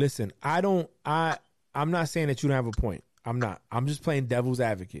there. Listen, I'm not saying that you don't have a point. I'm not. I'm just playing devil's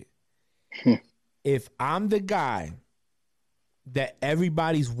advocate. If I'm the guy that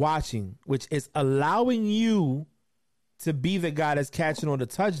everybody's watching, which is allowing you to be the guy that's catching all the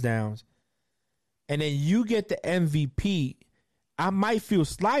touchdowns, and then you get the MVP, I might feel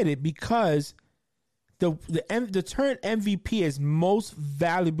slighted, because the term MVP is most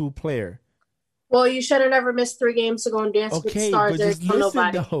valuable player. Well, you should have never missed 3 games to go and dance with the stars. But just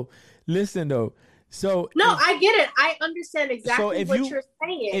listen though. So I get it. I understand exactly what you're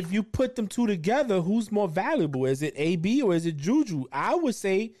saying. If you put them two together, who's more valuable? Is it AB or is it Juju? I would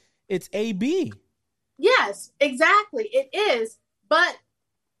say it's AB. Yes, exactly. It is. But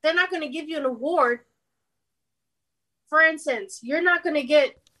they're not going to give you an award. For instance, you're not going to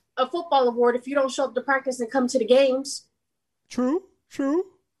get a football award if you don't show up to practice and come to the games. True.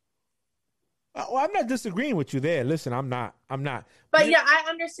 Well, I'm not disagreeing with you there. Listen, I'm not. But yeah, I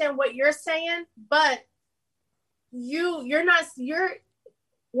understand what you're saying, but when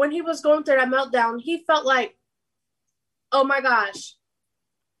he was going through that meltdown, he felt like, oh my gosh,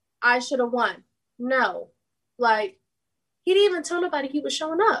 I should have won. No. Like, he didn't even tell nobody he was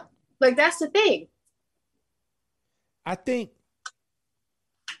showing up. Like, that's the thing. I think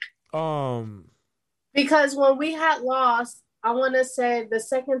Because when we had lost, I want to say the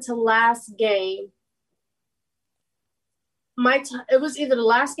second to last game, it was either the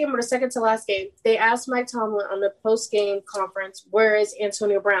last game or the second to last game. They asked Mike Tomlin on the post-game conference, where is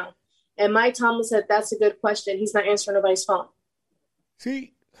Antonio Brown? And Mike Tomlin said, that's a good question. He's not answering nobody's phone.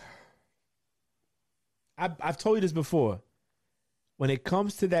 See, I've told you this before. When it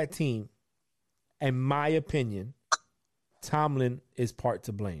comes to that team, in my opinion, Tomlin is part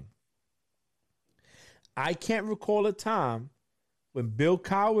to blame. I can't recall a time when Bill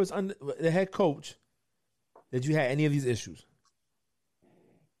Cowher was the head coach that you had any of these issues.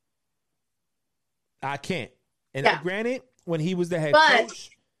 I can't. And granted, when he was the head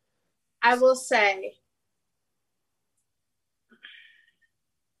coach. I will say,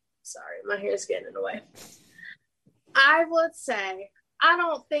 sorry, my hair's getting in the way. I would say, I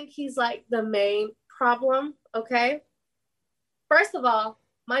don't think he's like the main problem, okay? First of all,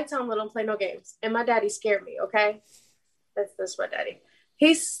 Mike Tomlin don't play no games, and my daddy scared me, okay? That's my daddy.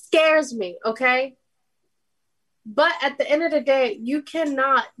 He scares me, okay? But at the end of the day, you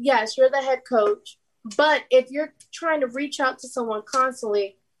cannot, yes, you're the head coach, but if you're trying to reach out to someone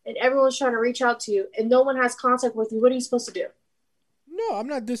constantly and everyone's trying to reach out to you and no one has contact with you, what are you supposed to do? No, I'm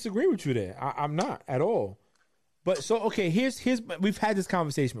not disagreeing with you there. I'm not at all. But so, okay, here's we've had this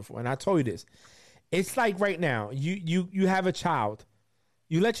conversation before, and I told you this. It's like right now, you have a child.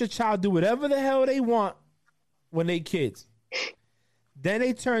 You let your child do whatever the hell they want when they kids. Then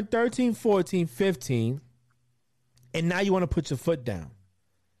they turn 13, 14, 15, and now you want to put your foot down.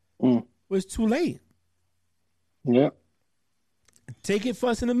 Well, it's too late. Yeah. Take it for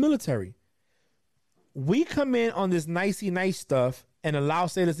us in the military. We come in on this nicey nice stuff and allow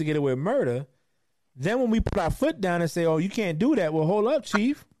sailors to get away with murder. Then when we put our foot down and say, oh, you can't do that. Well, hold up,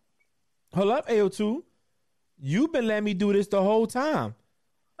 Chief. Hold up, AO2. You've been letting me do this the whole time.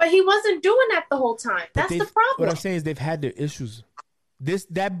 But he wasn't doing that the whole time. That's the problem. What I'm saying is they've had their issues.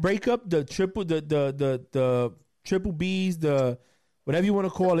 That breakup, the triple Bs, the whatever you want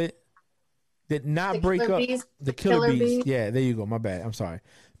to call it, did not break up. The killer bees. Yeah, there you go. My bad. I'm sorry.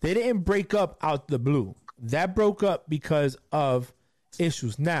 They didn't break up out the blue. That broke up because of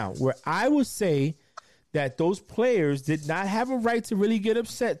issues. Now, where I would say that those players did not have a right to really get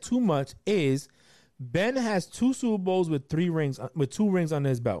upset too much is Ben has 2 Super Bowls with 2 rings under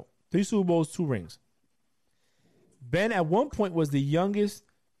his belt. 3 Super Bowls, 2 rings. Ben at one point was the youngest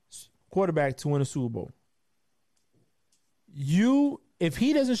quarterback to win a Super Bowl. If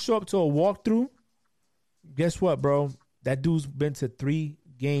he doesn't show up to a walkthrough, guess what, bro? That dude's been to 3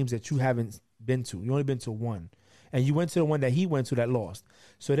 games that you haven't been to. You only been to 1. And you went to the one that he went to that lost.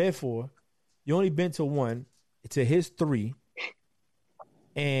 So therefore, you only been to 1, to his 3,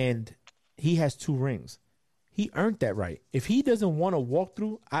 and he has 2 rings. He earned that right. If he doesn't want to walk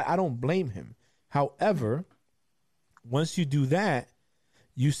through, I don't blame him. However, once you do that,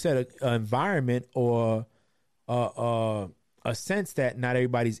 you set an environment or a sense that not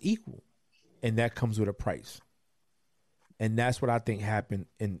everybody's equal, and that comes with a price. And that's what I think happened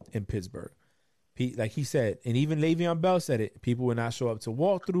in Pittsburgh. Like he said, and even Le'Veon Bell said it, people will not show up to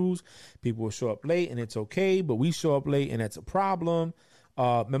walkthroughs. People will show up late, and it's okay, but we show up late, and that's a problem.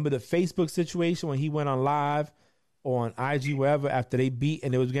 Remember the Facebook situation when he went on live on IG, wherever, after they beat,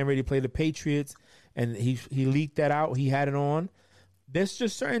 and they was getting ready to play the Patriots, and he leaked that out. He had it on. There's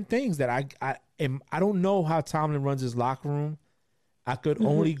just certain things that I don't know how Tomlin runs his locker room. I could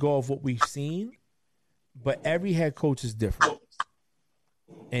only go off what we've seen, but every head coach is different.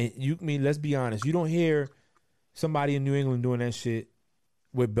 And let's be honest, you don't hear somebody in New England doing that shit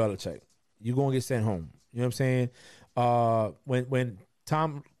with Belichick. You're going to get sent home. You know what I'm saying? When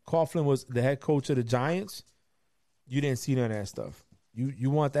Tom Coughlin was the head coach of the Giants, you didn't see none of that stuff. You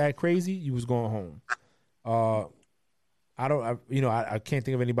want that crazy, you was going home. I can't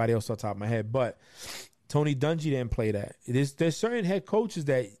think of anybody else off the top of my head, but Tony Dungy didn't play that. There's certain head coaches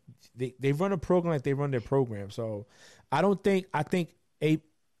that they run a program like they run their program. So I think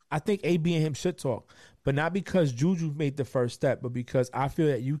AB and him should talk, but not because Juju made the first step, but because I feel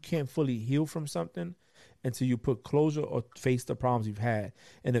that you can't fully heal from something until you put closure or face the problems you've had.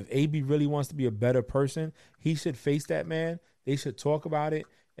 And if AB really wants to be a better person, he should face that man. They should talk about it,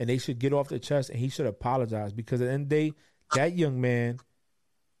 and they should get off their chest, and he should apologize, because at the end of the day, that young man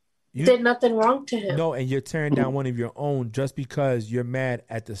did nothing wrong to him. No, and you're tearing down one of your own just because you're mad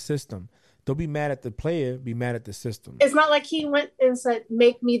at the system. Don't be mad at the player. Be mad at the system. It's not like he went and said,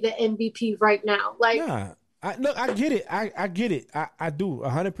 "Make me the MVP right now." Like, I get it. I get it. I do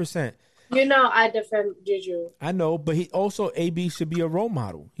 100%. You know, I defend Juju. I know, but he also AB should be a role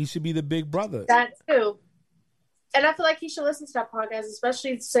model. He should be the big brother. That too. And I feel like he should listen to that podcast,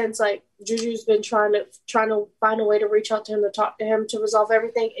 especially since like Juju's been trying to find a way to reach out to him, to talk to him, to resolve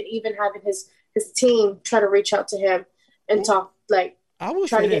everything, and even having his team try to reach out to him and talk. Like, I will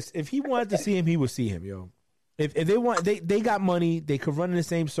say this: if he wanted to see him, he would see him, yo. If they want, they got money, they could run in the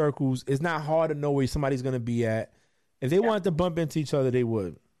same circles. It's not hard to know where somebody's gonna be at. If they wanted to bump into each other, they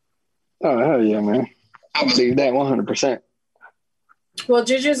would. Oh hell yeah, man! I believe that 100%. Well,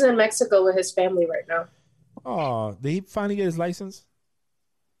 Juju's in Mexico with his family right now. Oh, did he finally get his license?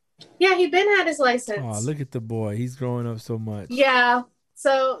 Yeah, he been had his license. Oh, look at the boy. He's growing up so much. Yeah.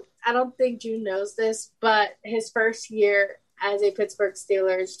 So I don't think Juju knows this, but his first year as a Pittsburgh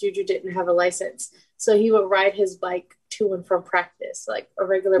Steelers, Juju didn't have a license. So he would ride his bike to and from practice, like a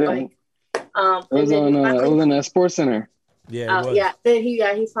regular bike. It was on a Sports Center. Yeah, it was. Yeah. Then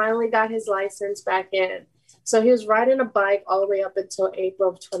he finally got his license back in. So he was riding a bike all the way up until April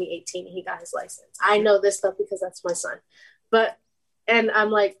of 2018. He got his license. I know this stuff because that's my son. And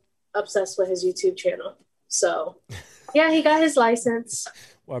I'm like obsessed with his YouTube channel. So yeah, he got his license.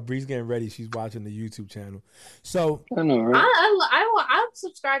 While Bree's getting ready, she's watching the YouTube channel. So I know, right? I'm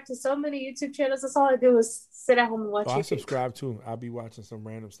subscribed to so many YouTube channels. That's all I do is sit at home and watch YouTube. I subscribe too. I'll be watching some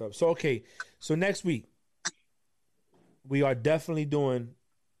random stuff. So okay, so next week we are definitely doing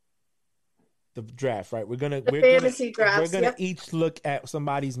the draft, right? We're gonna each look at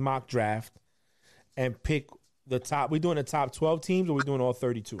somebody's mock draft and pick the top. We're doing the top 12 teams, or we're doing all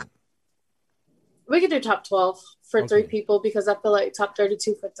 32. We could do top 12 for three people because I feel like top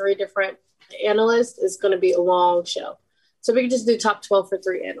 32 for three different analysts is going to be a long show. So we could just do top 12 for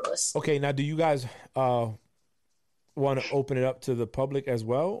three analysts. Okay, now do you guys want to open it up to the public as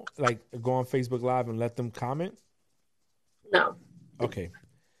well? Like go on Facebook Live and let them comment? No. Okay.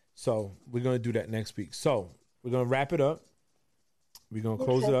 So we're going to do that next week. So we're going to wrap it up. We're going to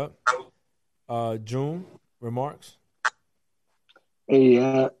close it up. June, remarks? Hey,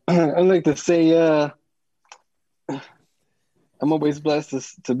 I'd like to say I'm always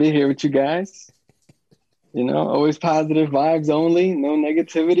blessed to be here with you guys. You know, always positive vibes only, no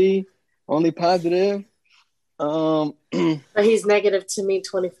negativity, only positive. But he's negative to me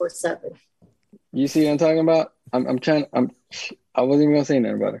 24/7. You see what I'm talking about? I wasn't even gonna say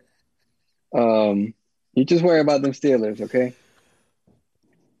nothing about it. You just worry about them Steelers, okay?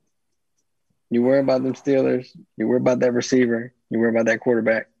 You worry about them Steelers. You worry about that receiver. You worry about that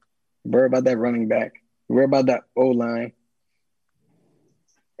quarterback. You worry about that running back. You worry about that O-line.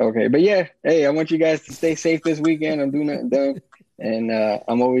 Okay, but yeah, hey, I want you guys to stay safe this weekend. I'm doing nothing dumb, and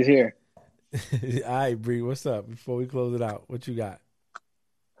I'm always here. All right, Bree, what's up? Before we close it out, what you got?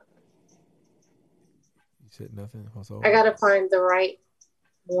 You said nothing? I got to find the right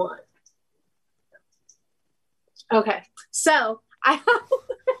one. Okay, so I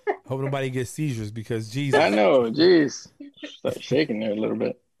hope nobody gets seizures because Jesus. I know, jeez. Start shaking there a little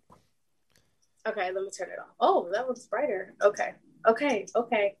bit. Okay, let me turn it off. Oh, that one's brighter. Okay. All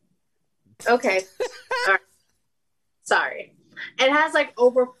right. Sorry. It has like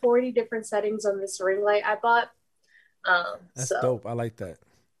over 40 different settings on this ring light I bought. That's dope. I like that.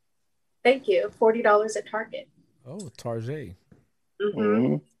 Thank you. $40 at Target. Oh, Target.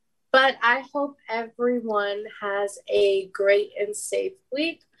 Mm-hmm. But I hope everyone has a great and safe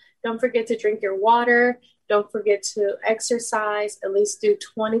week. Don't forget to drink your water. Don't forget to exercise. At least do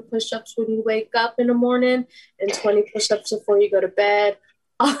 20 push-ups when you wake up in the morning and 20 push-ups before you go to bed.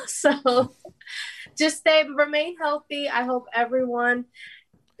 Also, just remain healthy. I hope everyone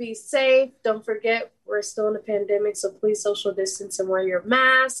be safe. Don't forget, we're still in a pandemic, so please social distance and wear your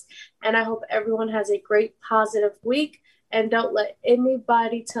mask. And I hope everyone has a great, positive week. And don't let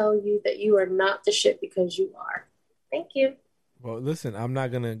anybody tell you that you are not the shit because you are. Thank you. Well, listen, I'm not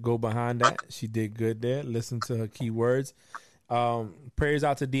going to go behind that. She did good there. Listen to her key words. Prayers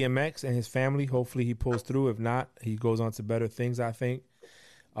out to DMX and his family. Hopefully he pulls through. If not, he goes on to better things, I think.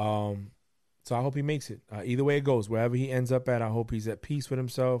 So I hope he makes it. Either way it goes, wherever he ends up at, I hope he's at peace with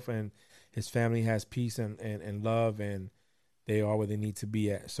himself and his family has peace and love, and they are where they need to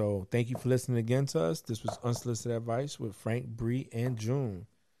be at. So thank you for listening again to us. This was Unsolicited Advice with Frank, Bree, and June.